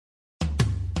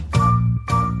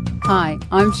Hi,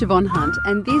 I'm Siobhan Hunt,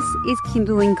 and this is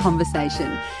Kindling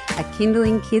Conversation, a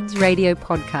Kindling Kids radio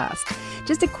podcast.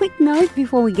 Just a quick note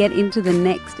before we get into the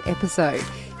next episode.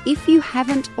 If you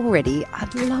haven't already,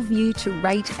 I'd love you to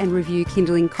rate and review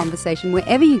Kindling Conversation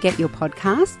wherever you get your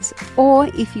podcasts, or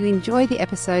if you enjoy the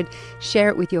episode, share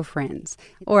it with your friends.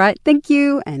 All right, thank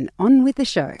you, and on with the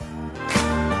show.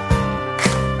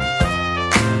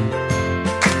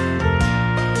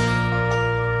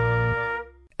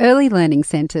 Early learning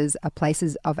centres are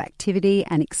places of activity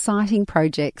and exciting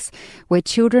projects where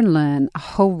children learn a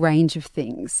whole range of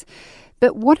things.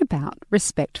 But what about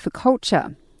respect for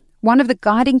culture? One of the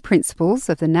guiding principles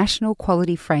of the National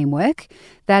Quality Framework,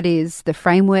 that is, the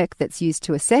framework that's used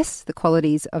to assess the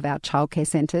qualities of our childcare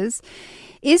centres,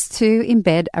 is to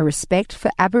embed a respect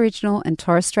for Aboriginal and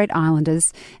Torres Strait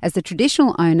Islanders as the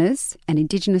traditional owners and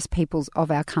Indigenous peoples of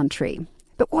our country.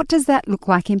 But what does that look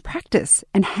like in practice?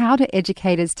 And how do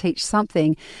educators teach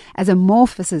something as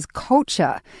amorphous as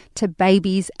culture to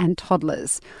babies and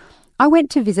toddlers? I went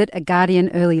to visit a Guardian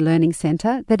Early Learning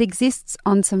Centre that exists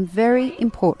on some very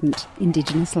important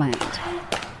Indigenous land.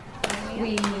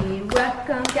 We work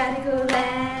on Gadigal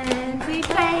land, we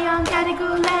play on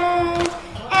Gadigal land.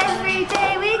 Every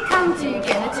day we come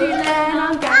together to learn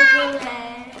on Gadigal land.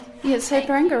 Yeah, so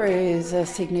Barangaroo is a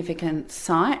significant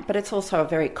site, but it's also a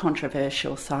very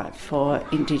controversial site for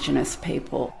Indigenous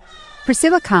people.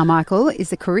 Priscilla Carmichael is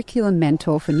the curriculum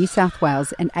mentor for New South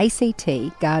Wales and ACT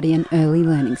Guardian Early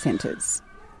Learning Centres.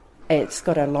 It's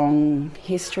got a long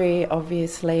history,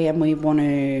 obviously, and we want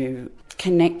to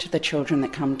connect the children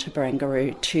that come to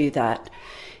Barangaroo to that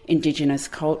Indigenous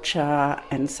culture,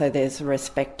 and so there's a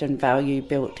respect and value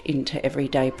built into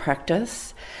everyday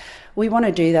practice. We want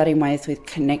to do that in ways with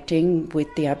connecting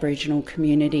with the Aboriginal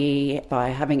community, by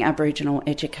having Aboriginal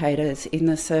educators in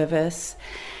the service,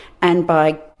 and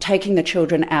by taking the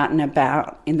children out and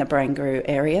about in the Barangaroo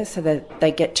area so that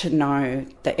they get to know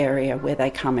the area where they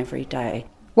come every day.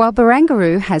 While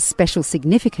Barangaroo has special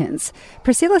significance,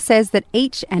 Priscilla says that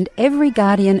each and every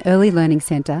Guardian Early Learning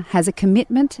Centre has a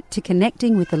commitment to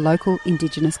connecting with the local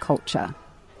Indigenous culture.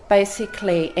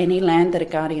 Basically, any land that a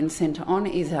Guardian Centre on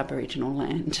is Aboriginal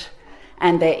land.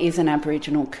 And there is an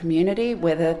Aboriginal community,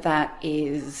 whether that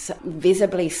is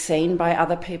visibly seen by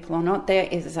other people or not. There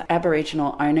is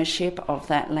Aboriginal ownership of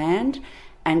that land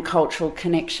and cultural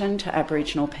connection to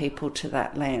Aboriginal people to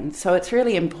that land. So it's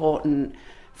really important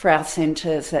for our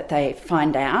centres that they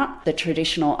find out the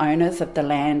traditional owners of the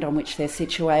land on which they're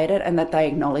situated and that they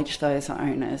acknowledge those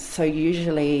owners. So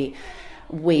usually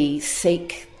we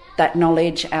seek that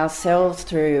knowledge ourselves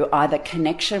through either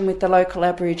connection with the local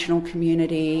Aboriginal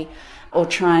community or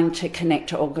trying to connect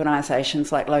to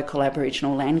organisations like local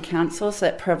Aboriginal land councils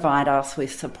that provide us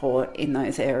with support in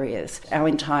those areas. Our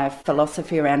entire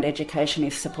philosophy around education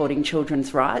is supporting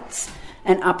children's rights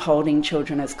and upholding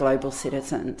children as global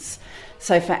citizens.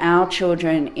 So for our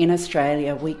children in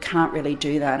Australia, we can't really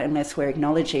do that unless we're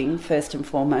acknowledging, first and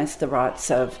foremost, the rights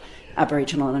of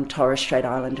Aboriginal and Torres Strait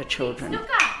Islander children.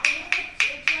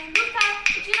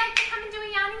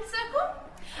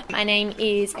 My name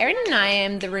is Erin and I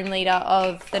am the room leader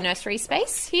of the nursery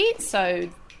space here. So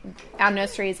our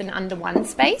nursery is an under one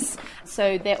space.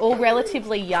 So they're all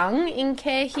relatively young in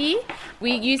care here.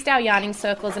 We used our yarning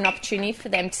circle as an opportunity for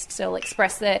them to still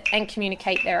express that and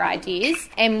communicate their ideas.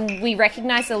 And we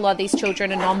recognise that a lot of these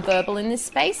children are non-verbal in this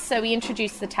space. So we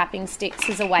introduced the tapping sticks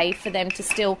as a way for them to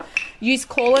still use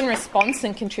call and response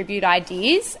and contribute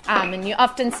ideas. And you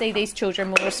often see these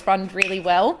children will respond really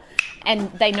well.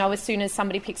 And they know as soon as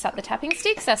somebody picks up the tapping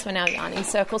sticks, that's when our yarning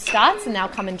circle starts, and they'll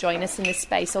come and join us in this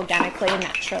space organically and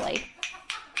naturally.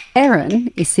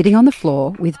 Erin is sitting on the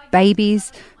floor with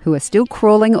babies who are still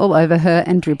crawling all over her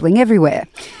and dribbling everywhere.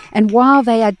 And while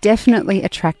they are definitely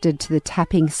attracted to the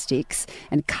tapping sticks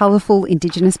and colourful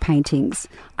Indigenous paintings,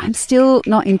 I'm still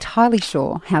not entirely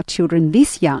sure how children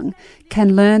this young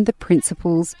can learn the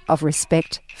principles of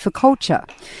respect for culture.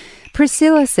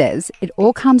 Priscilla says it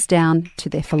all comes down to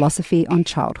their philosophy on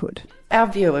childhood. Our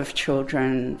view of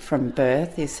children from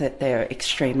birth is that they're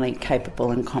extremely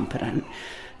capable and competent.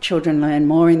 Children learn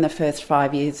more in the first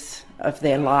 5 years of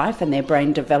their life, and their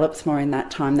brain develops more in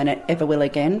that time than it ever will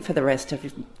again for the rest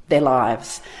of their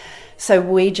lives. So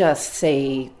we just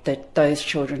see that those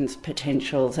children's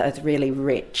potentials as really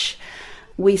rich.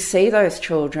 We see those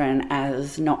children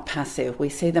as not passive. We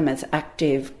see them as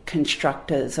active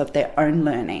constructors of their own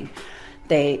learning.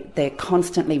 They're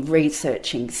constantly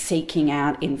researching, seeking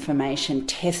out information,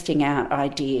 testing out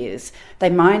ideas. They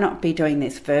might not be doing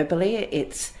this verbally.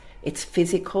 It's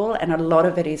physical, and a lot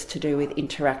of it is to do with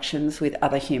interactions with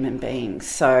other human beings.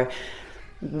 So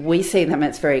we see them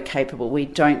as very capable. We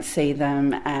don't see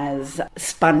them as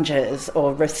sponges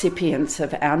or recipients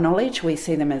of our knowledge. We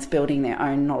see them as building their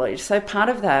own knowledge. So part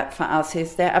of that for us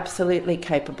is they're absolutely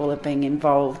capable of being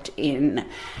involved in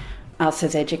us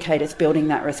as educators building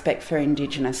that respect for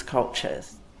Indigenous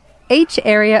cultures. Each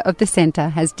area of the centre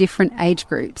has different age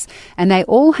groups, and they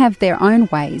all have their own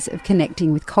ways of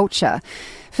connecting with culture.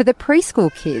 For the preschool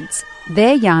kids,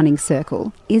 their yarning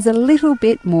circle is a little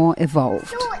bit more evolved.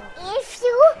 So if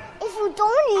you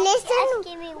don't listen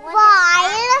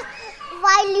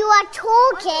while you are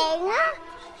talking,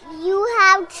 you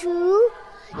have to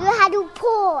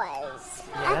pause.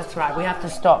 Yeah, that's right. We have to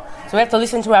stop. So we have to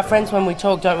listen to our friends when we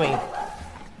talk, don't we?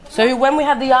 So when we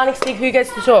have the yarning stick, who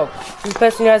gets to talk? The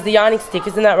person who has the yarning stick,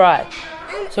 isn't that right?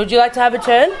 So would you like to have a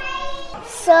turn?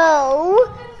 So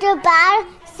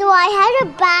I had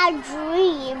a bad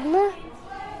dream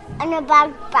and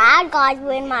about bad guys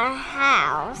were in my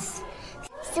house.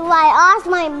 So I asked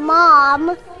my mom,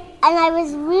 and I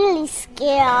was really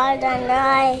scared, and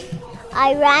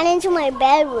I ran into my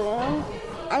bedroom,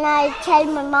 and I told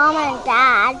my mom and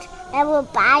dad there were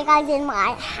bad guys in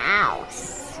my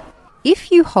house.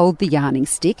 If you hold the yarning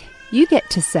stick, you get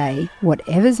to say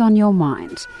whatever's on your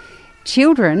mind.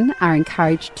 Children are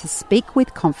encouraged to speak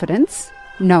with confidence,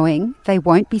 knowing they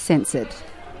won't be censored,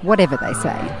 whatever they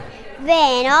say.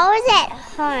 When I was at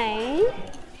home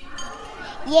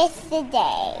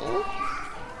yesterday,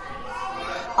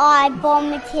 I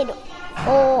vomited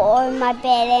all on my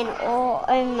bed and all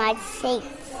on my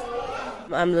seats.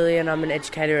 I'm Lily and I'm an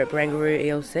educator at Barangaroo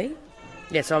ELC.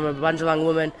 Yeah, so I'm a Bundjalung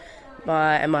woman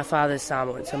and my father's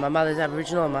Samoan. So my mother's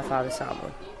Aboriginal and my father's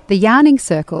Samoan. The yarning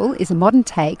circle is a modern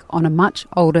take on a much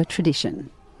older tradition.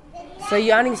 So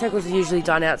yarning circles are usually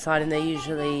done outside and they're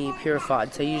usually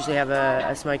purified. So you usually have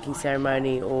a smoking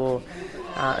ceremony or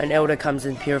an elder comes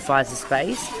and purifies the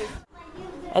space.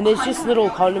 And there's just little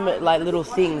condiment, like little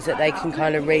things that they can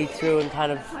kind of read through and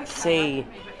kind of see,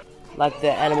 like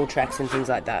the animal tracks and things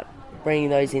like that. Bringing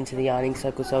those into the yarning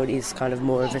circle so it is kind of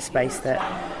more of a space that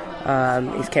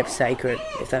is kept sacred,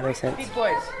 if that makes sense. Big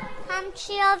boys.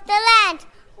 Country of the land,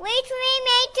 which we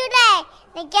made today,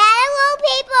 the Gadigal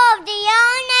people of the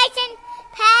Eora Nation,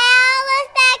 pay our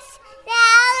respects to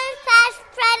elders past,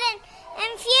 present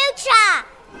and future.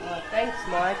 Thanks,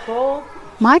 Michael.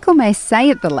 Michael may say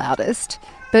it the loudest,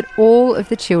 but all of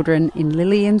the children in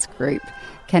Lillian's group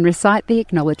can recite the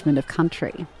acknowledgement of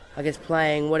country. I guess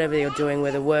playing, whatever you're doing,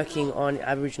 whether working on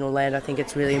Aboriginal land, I think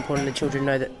it's really important that children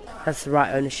know that that's the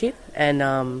right ownership. And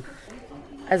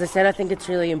as I said, I think it's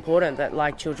really important that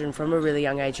like children from a really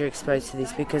young age are exposed to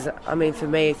this because, I mean, for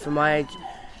me, for my age,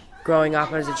 growing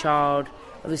up as a child,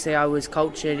 obviously I was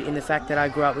cultured in the fact that I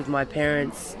grew up with my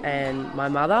parents and my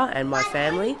mother and my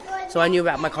family, so I knew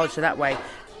about my culture that way.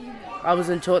 I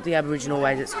wasn't taught the Aboriginal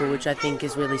ways at school, which I think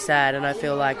is really sad, and I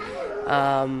feel like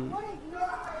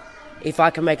if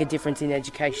I can make a difference in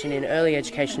education, in early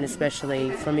education especially,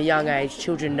 from a young age,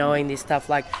 children knowing this stuff,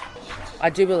 like,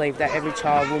 I do believe that every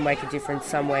child will make a difference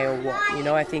some way or what, you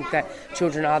know. I think that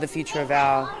children are the future of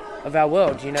our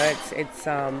world, you know.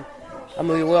 I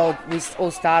mean, we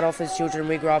all start off as children,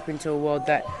 we grow up into a world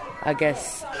that I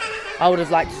guess I would have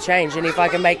liked to change, and if I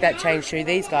can make that change through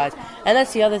these guys. And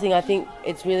that's the other thing, I think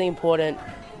it's really important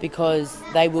because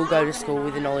they will go to school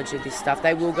with the knowledge of this stuff.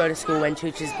 They will go to school when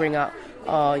teachers bring up,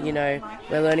 oh, you know,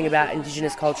 we're learning about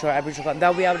Indigenous culture or Aboriginal culture.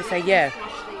 They'll be able to say, yeah,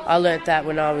 I learnt that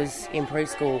when I was in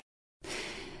preschool.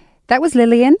 That was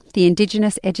Lillian, the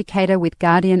Indigenous educator with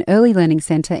Guardian Early Learning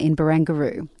Centre in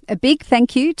Barangaroo. A big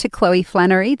thank you to Chloe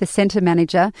Flannery, the centre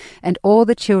manager, and all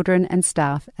the children and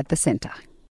staff at the centre.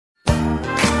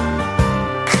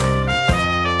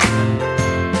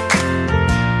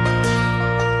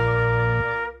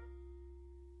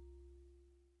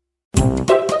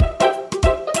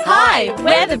 Hi,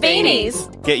 we're the Beanies.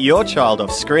 Get your child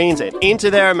off screens and into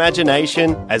their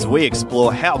imagination as we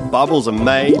explore how bubbles are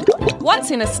made. What's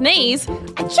in a sneeze?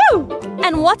 Achoo!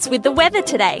 And what's with the weather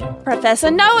today? Professor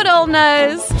Know-It-All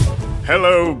knows.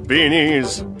 Hello,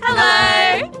 Beanies.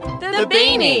 Hello! The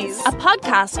Beanies, a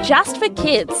podcast just for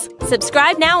kids.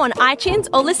 Subscribe now on iTunes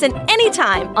or listen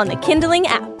anytime on the Kindling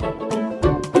app.